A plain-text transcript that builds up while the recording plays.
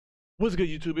What's good,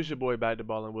 YouTube? It's your boy Back to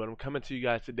Ball and Will. I'm coming to you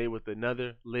guys today with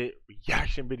another lit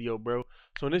reaction video, bro.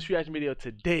 So in this reaction video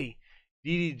today,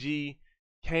 DDG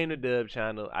came to Dub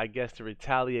channel, I guess, to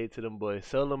retaliate to them boys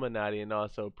Solo Illuminati and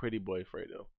also Pretty Boy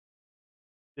Fredo.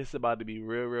 This is about to be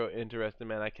real interesting,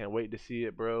 man. I can't wait to see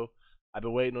it, bro. I've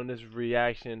been waiting on this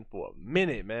reaction for a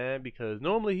minute, man, because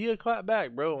normally he'll clap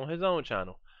back, bro, on his own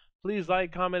channel. Please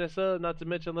like, comment, and sub. Not to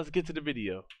mention, let's get to the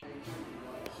video.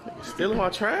 Stealing my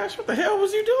trash? What the hell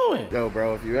was you doing? Yo,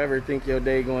 bro, if you ever think your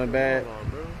day going bad, Hold on,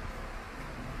 bro.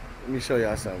 let me show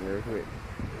y'all something real quick.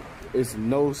 It's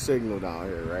no signal down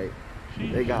here, right?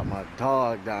 Jeez. They got my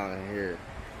dog down here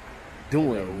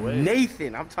doing No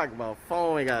Nathan. I'm talking about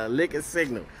phone, ain't got a lick of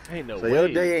signal. Ain't no so way. your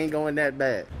day ain't going that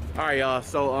bad. All right, y'all.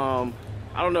 So,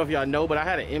 I don't know if y'all know, but I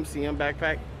had an MCM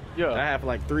backpack. Yeah. That I had for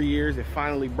like 3 years. It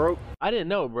finally broke. I didn't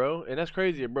know, bro. And that's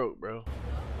crazy it broke, bro.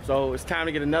 So it's time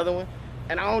to get another one.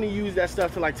 And I only use that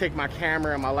stuff to like take my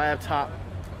camera and my laptop.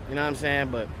 You know what I'm saying?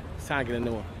 But it's time to get a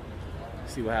new one.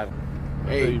 See what happens.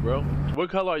 Hey, bro. What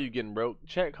color are you getting, bro?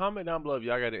 Comment down below if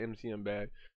y'all got an MCM bag.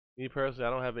 Me personally, I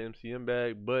don't have an MCM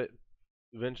bag, but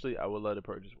eventually I would love to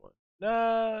purchase one.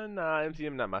 Nah,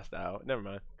 MCM not my style. Never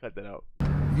mind. Cut that out.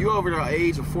 You over the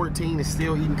age of 14 and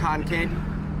still eating cotton candy?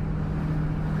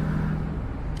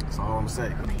 That's all I'm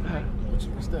saying.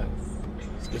 What's that?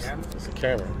 It's a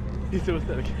camera. He said, what's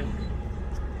that again?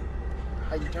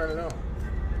 How you turn it on?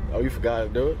 Oh, you forgot to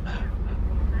do it?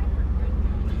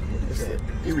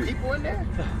 There's people in there?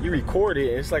 You record it.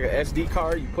 It's like an SD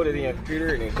card. You put it in your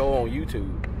computer and then go on YouTube.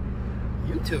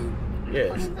 YouTube? Yeah.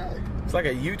 What's that? It's like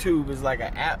a YouTube is like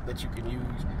an app that you can use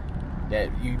that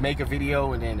you make a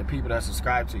video and then the people that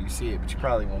subscribe to you see it, but you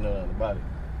probably won't know nothing about it.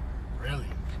 Really?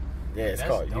 Yeah, it's That's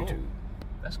called dope. YouTube.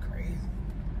 That's crazy.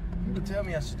 People tell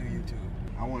me I should do YouTube.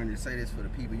 I wanted to say this for the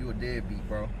people. You a deadbeat,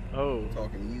 bro. Oh.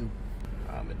 Talking to you.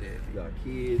 I'm a dad. You got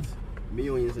kids,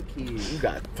 millions of kids. You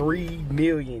got 3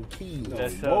 million kids. No,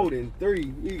 That's more tough. than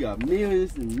 3. You got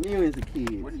millions and millions of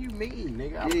kids. What do you mean,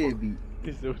 nigga? Deadbeat.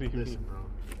 He said, what do you Listen, mean? bro.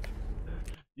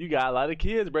 You got a lot of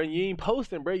kids, bro. You ain't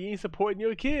posting, bro. You ain't supporting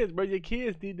your kids, bro. Your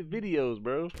kids need the videos,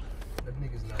 bro. Them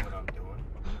niggas know what I'm doing.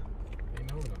 They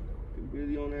know what I'm doing. You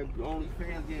really on that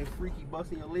OnlyFans getting freaky,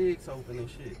 busting your legs open and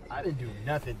shit. I didn't do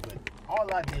nothing, but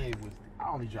all I did was I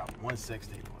only dropped one sex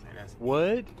tape on there. That's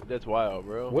What? That's wild,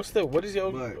 bro. What is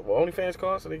your But- OnlyFans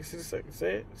called so they can see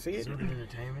it? Certain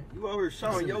entertainment. You out here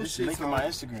showing your This shit. link on my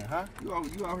Instagram, huh? You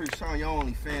out here showing your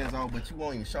OnlyFans out, but you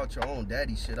won't even shout your own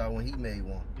daddy shit out when he made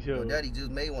one. Yo. Your daddy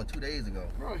just made one 2 days ago.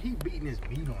 Bro, he beating his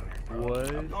meat on there, bro. What?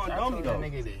 I No, told dummy that though.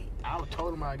 nigga that I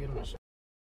told him I'd get him a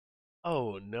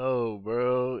Oh no,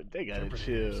 bro. They gotta Temper or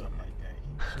chill. something like that.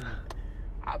 He shouldn't-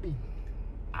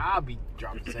 I'll be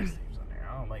dropping sex tapes on there.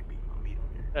 I don't like beating my meat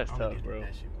on there. That's I only tough, did bro.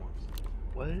 That shit once.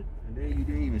 What? And then you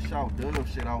didn't even shout Dub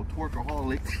shit out,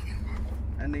 twerkaholic.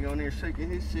 That nigga on there shaking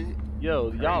his shit.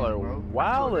 Yo, y'all are bro.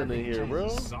 wilding That in nigga here, changed bro.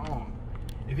 the song.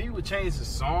 If he would change the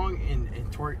song and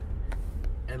twerk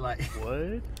and like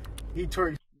What? he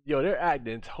twerked Yo, they're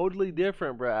acting totally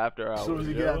different, bro, after hours. as soon as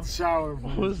he yo. get out the shower, bro,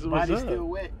 What's- his what's body's up? still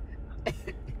wet.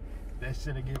 That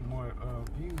shit'll get more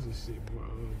views and shit, more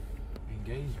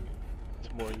engagement.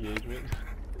 It's more engagement.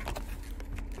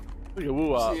 Look at Woo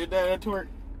Wop. See your dad at twerk?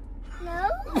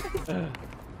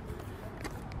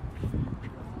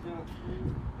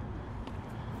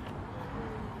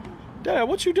 Dad,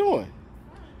 what you doing?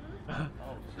 Oh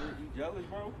shit, you jealous,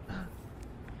 bro?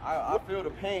 I feel the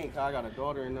pain cause I got a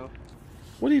daughter and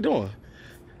What are you doing?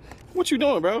 What you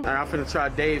doing, bro? All right, I'm finna try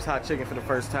Dave's hot chicken for the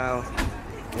first time. You know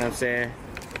what I'm saying?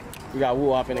 We got Woo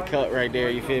Wop in the cut right there,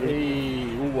 you feel me?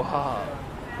 Hey, Woo Wop.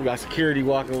 We got security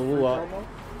walking with Woo Wop.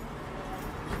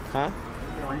 Huh?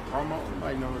 Free promo?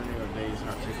 Nobody know where the nigga Dave's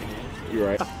hot chicken is. You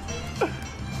right.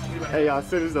 Hey, y'all,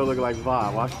 cities don't look like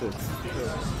vibe. Watch this.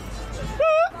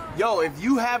 Yo, if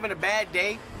you having a bad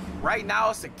day, right now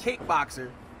it's a kickboxer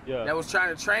Yeah. that was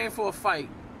trying to train for a fight,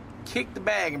 kicked the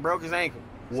bag and broke his ankle.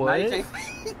 So What? now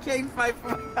he can't fight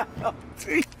for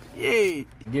Yeah.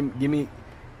 Give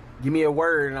me a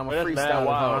word and I'm a Bro, that's mad freestyle,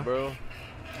 wild, huh? bro.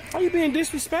 Why you being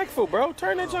disrespectful, bro?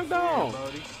 Turn that junk down.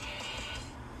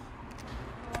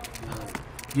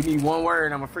 Give me one word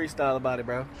and I'm a freestyle about it,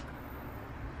 bro.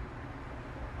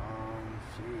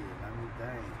 Shit, let me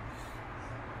think.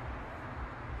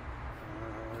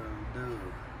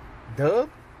 Dub?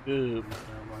 Dude.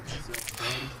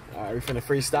 Alright, we finna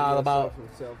freestyle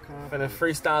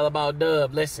about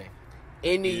Dub. Listen,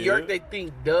 in New York they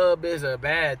think Dub is a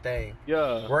bad thing.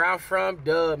 Yeah. Where I'm from,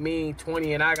 Dub mean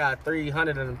 20 and I got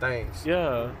 300 of them things.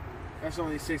 Yeah. That's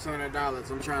only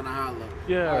 $600. I'm trying to holler.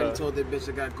 Yeah. I already told that bitch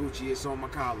I got Gucci. It's on my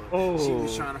collar. Oh. She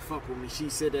was trying to fuck with me. She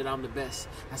said that I'm the best.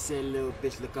 I said, little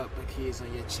bitch, look up. My kids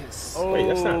on your chest. Oh. Wait,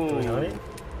 that's not 300.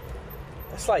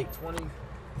 That's like 20.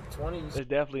 It's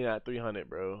definitely not 300,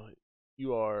 bro.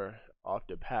 You are off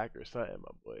the pack or something,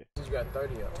 my boy. You got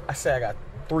 30 of them. I said I got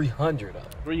 300 of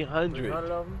them. 300.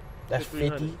 300 of them? That's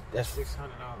 300. 50. That's $600.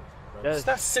 It's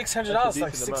not $600. that's It's a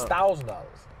like decent $6,000.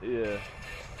 Yeah.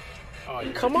 Oh,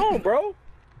 Come on, bro.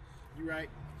 You right.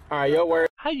 All right, your word.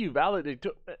 How you validate?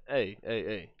 Hey.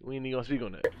 We ain't even gonna speak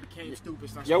on that. Became stupid.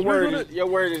 Your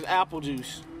word is apple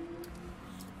juice.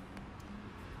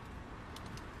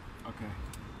 Okay.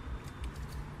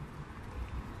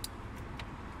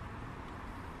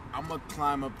 I'm gonna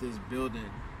climb up this building,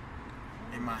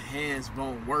 and my hands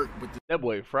won't work with the That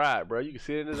boy fried, bro. You can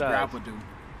see it in his eyes. grapple do.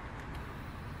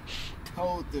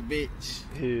 Told the bitch,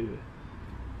 Yeah.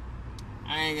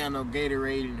 I ain't got no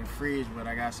Gatorade in the fridge, but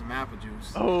I got some apple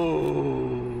juice.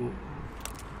 Oh.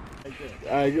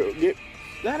 All right, get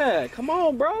that. Come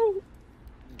on, bro.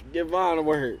 Give Vaughn a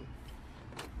word.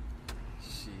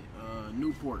 Shit,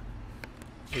 Newport.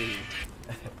 Hey. Okay,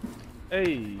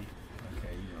 you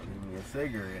gonna give me a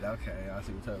cigarette. Okay, I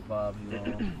see what type of vibe you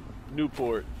on.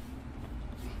 Newport.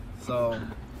 So, let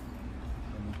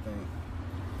me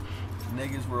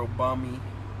think. Niggas real bummy.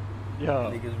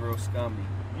 Yeah. Niggas real scummy.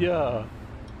 Yeah.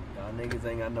 Y'all niggas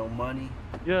ain't got no money,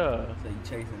 Yeah. so you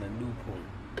chasing a Newport.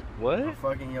 What? I'm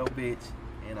fucking your bitch,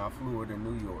 and I flew her to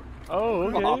New York. Oh,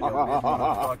 okay. Yo, bitch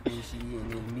wanna fuck this shit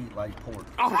and this meat like pork.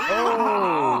 Oh.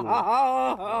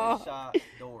 One shot,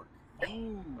 dork.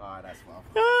 Alright, that's my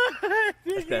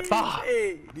That's that five.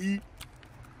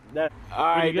 All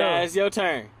right, you go? Dad, it's your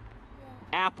turn.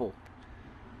 Apple.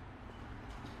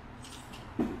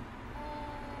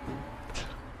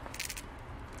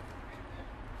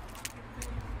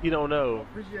 You don't know.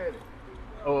 Appreciate it.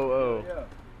 Oh.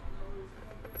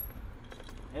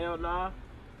 Hell nah.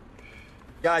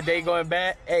 Y'all day going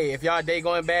bad? Hey, if y'all day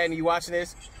going bad and you watching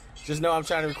this, just know I'm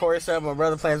trying to record something. My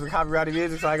brother plays with copyrighted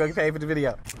music, so I go get paid for the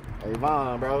video. Hey,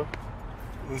 Vaughn, bro.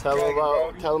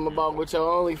 Tell him about what your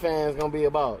OnlyFans gonna be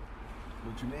about.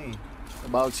 What you mean?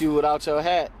 About you without your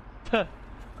hat.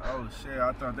 Oh shit,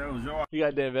 I thought that was your You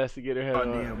got the investigator head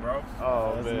idea, on. bro.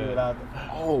 Oh, That's you man. without the...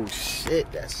 Oh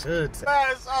shit, that should.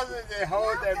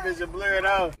 Hold that bitch and blur it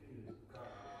out.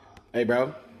 Hey,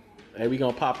 bro. Hey, we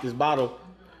gonna pop this bottle.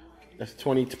 That's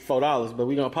 $24, but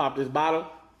we gonna pop this bottle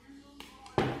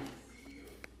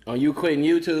on you quitting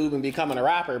YouTube and becoming a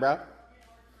rapper, bro.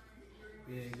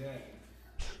 Yeah, exactly.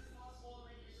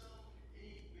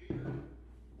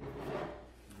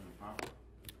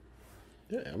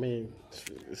 Yeah, I mean,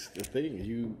 it's the thing.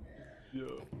 You Yeah.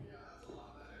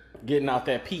 getting off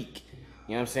that peak. You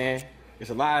know what I'm saying? There's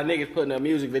a lot of niggas putting up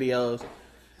music videos,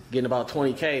 getting about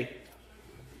 20K,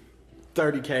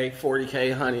 30K,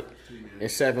 40K, 100 in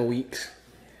 7 weeks.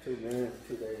 2 minutes,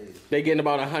 2 days. They getting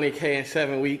about 100K in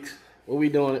 7 weeks. What we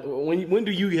doing? When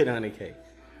do you hit 100K?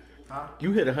 Huh?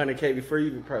 You hit 100K before you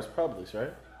even press publish,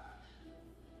 right?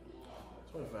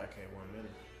 25K 1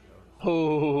 minute.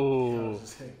 Oh.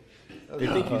 They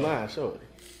think you lying, show it.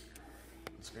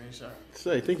 Screenshot. So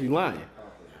they think you lying.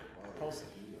 That's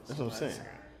what I'm saying.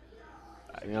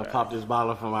 You know, pop this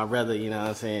bottle for my brother, you know what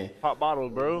I'm saying? Pop bottle,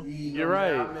 bro. You're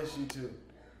I right. miss you too.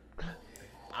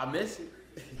 I miss it.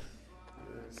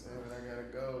 I gotta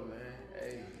go, man.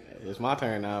 Hey, It's my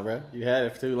turn now, bro. You had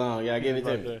it for too long. You gotta give it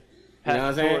to me. You know what I'm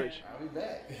Hat saying? torch. I'll be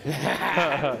back.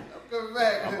 I'm coming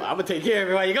back. I'm gonna take care of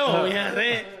it while you go. You know what I'm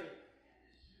saying?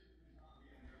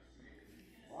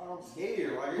 I'm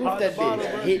scared. Why Whoop that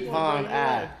bitch, hit Vaughn's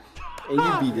eye,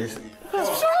 and you be this. What's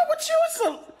wrong with you? It's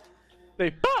a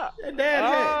They pop. that damn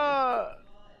hat. Ah.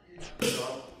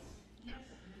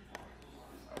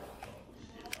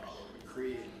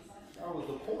 That was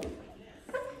the point.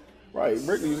 Right,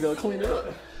 Brittany was gonna clean it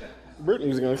up. Brittany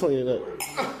was gonna clean it up.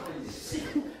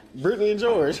 Brittany and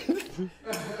George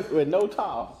with no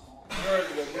towel.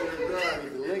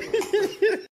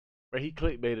 Bro, he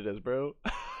clickbaited us, bro.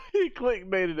 He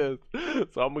clickbaited us.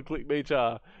 So I'm gonna clickbait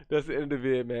y'all. That's the end of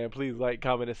it, man. Please like,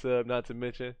 comment, and sub. Not to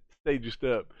mention, stay juiced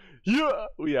up. Yeah,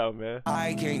 we out, man.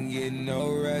 I can't get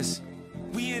no rest.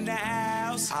 We in the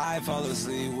house. I fall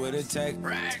asleep with a tech.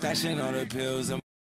 Stashing all the pills.